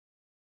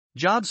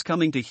Jobs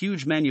coming to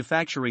huge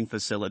manufacturing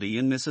facility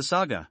in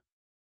Mississauga.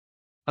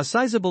 A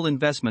sizable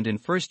investment in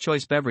First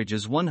Choice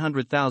Beverages'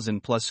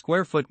 100,000 plus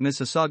square foot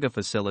Mississauga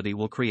facility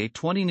will create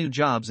 20 new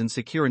jobs and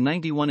secure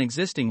 91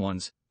 existing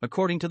ones,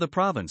 according to the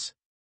province.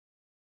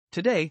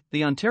 Today,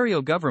 the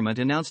Ontario government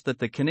announced that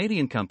the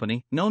Canadian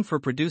company, known for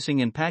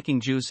producing and packing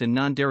juice and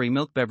non-dairy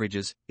milk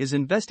beverages, is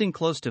investing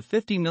close to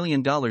 $50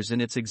 million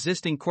in its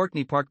existing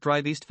Courtney Park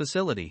Drive East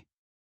facility.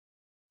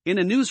 In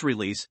a news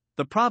release,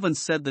 the province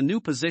said the new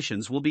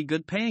positions will be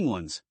good-paying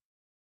ones.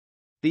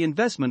 The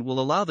investment will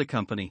allow the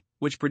company,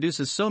 which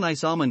produces So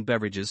Nice almond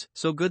beverages,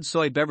 So Good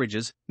soy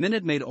beverages,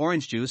 Minute Maid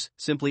orange juice,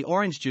 Simply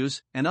orange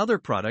juice, and other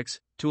products,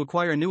 to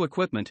acquire new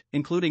equipment,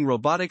 including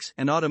robotics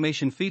and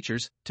automation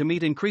features, to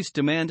meet increased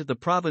demand. The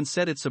province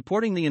said it's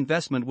supporting the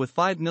investment with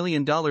 $5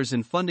 million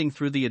in funding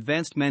through the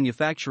Advanced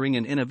Manufacturing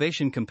and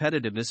Innovation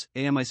Competitiveness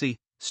 (AMIC)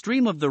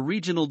 stream of the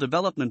Regional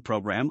Development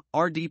Program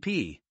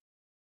 (RDP).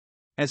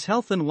 As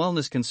health and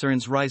wellness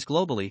concerns rise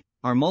globally,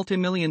 our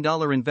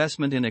multi-million-dollar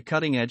investment in a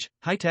cutting-edge,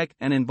 high-tech,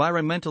 and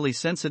environmentally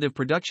sensitive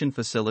production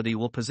facility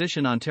will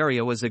position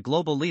Ontario as a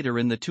global leader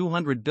in the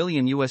 $200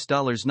 billion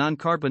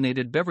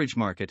non-carbonated beverage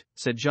market,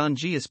 said John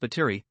G.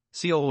 Spiteri,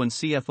 COO and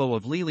CFO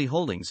of Lely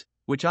Holdings,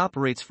 which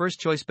operates First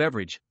Choice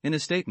Beverage, in a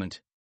statement.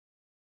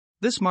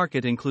 This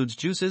market includes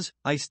juices,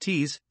 iced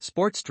teas,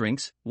 sports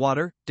drinks,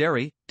 water,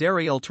 dairy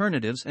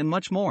alternatives, and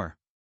much more.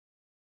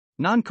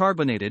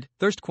 Non-carbonated,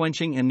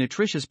 thirst-quenching and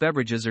nutritious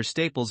beverages are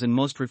staples in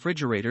most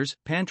refrigerators,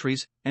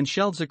 pantries, and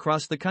shelves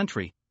across the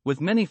country, with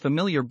many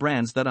familiar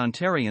brands that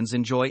Ontarians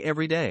enjoy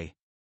every day.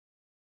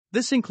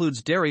 This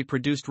includes dairy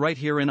produced right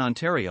here in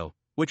Ontario,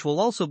 which will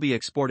also be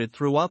exported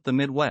throughout the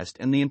Midwest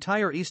and the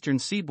entire eastern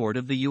seaboard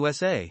of the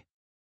USA.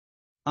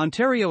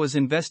 Ontario is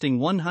investing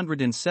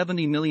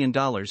 $170 million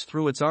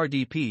through its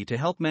RDP to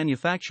help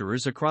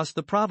manufacturers across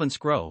the province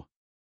grow.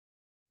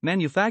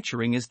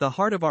 Manufacturing is the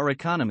heart of our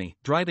economy,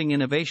 driving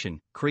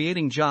innovation,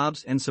 creating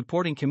jobs and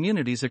supporting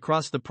communities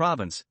across the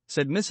province,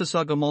 said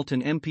Mississauga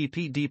Moulton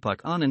MPP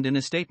Deepak Anand in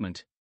a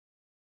statement.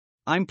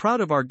 I'm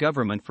proud of our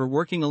government for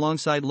working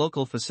alongside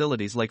local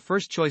facilities like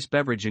First Choice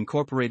Beverage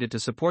Incorporated to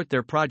support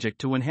their project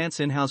to enhance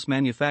in-house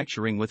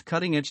manufacturing with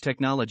cutting-edge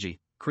technology,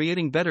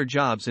 creating better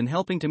jobs and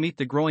helping to meet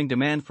the growing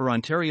demand for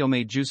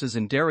Ontario-made juices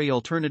and dairy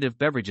alternative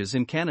beverages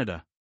in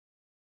Canada.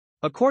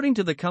 According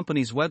to the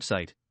company's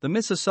website, the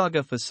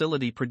Mississauga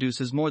facility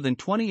produces more than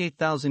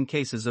 28,000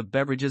 cases of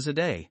beverages a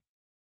day.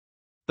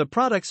 The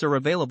products are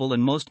available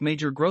in most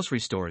major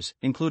grocery stores,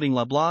 including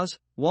Loblaws,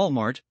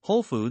 Walmart,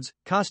 Whole Foods,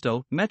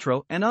 Costco,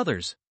 Metro, and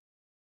others.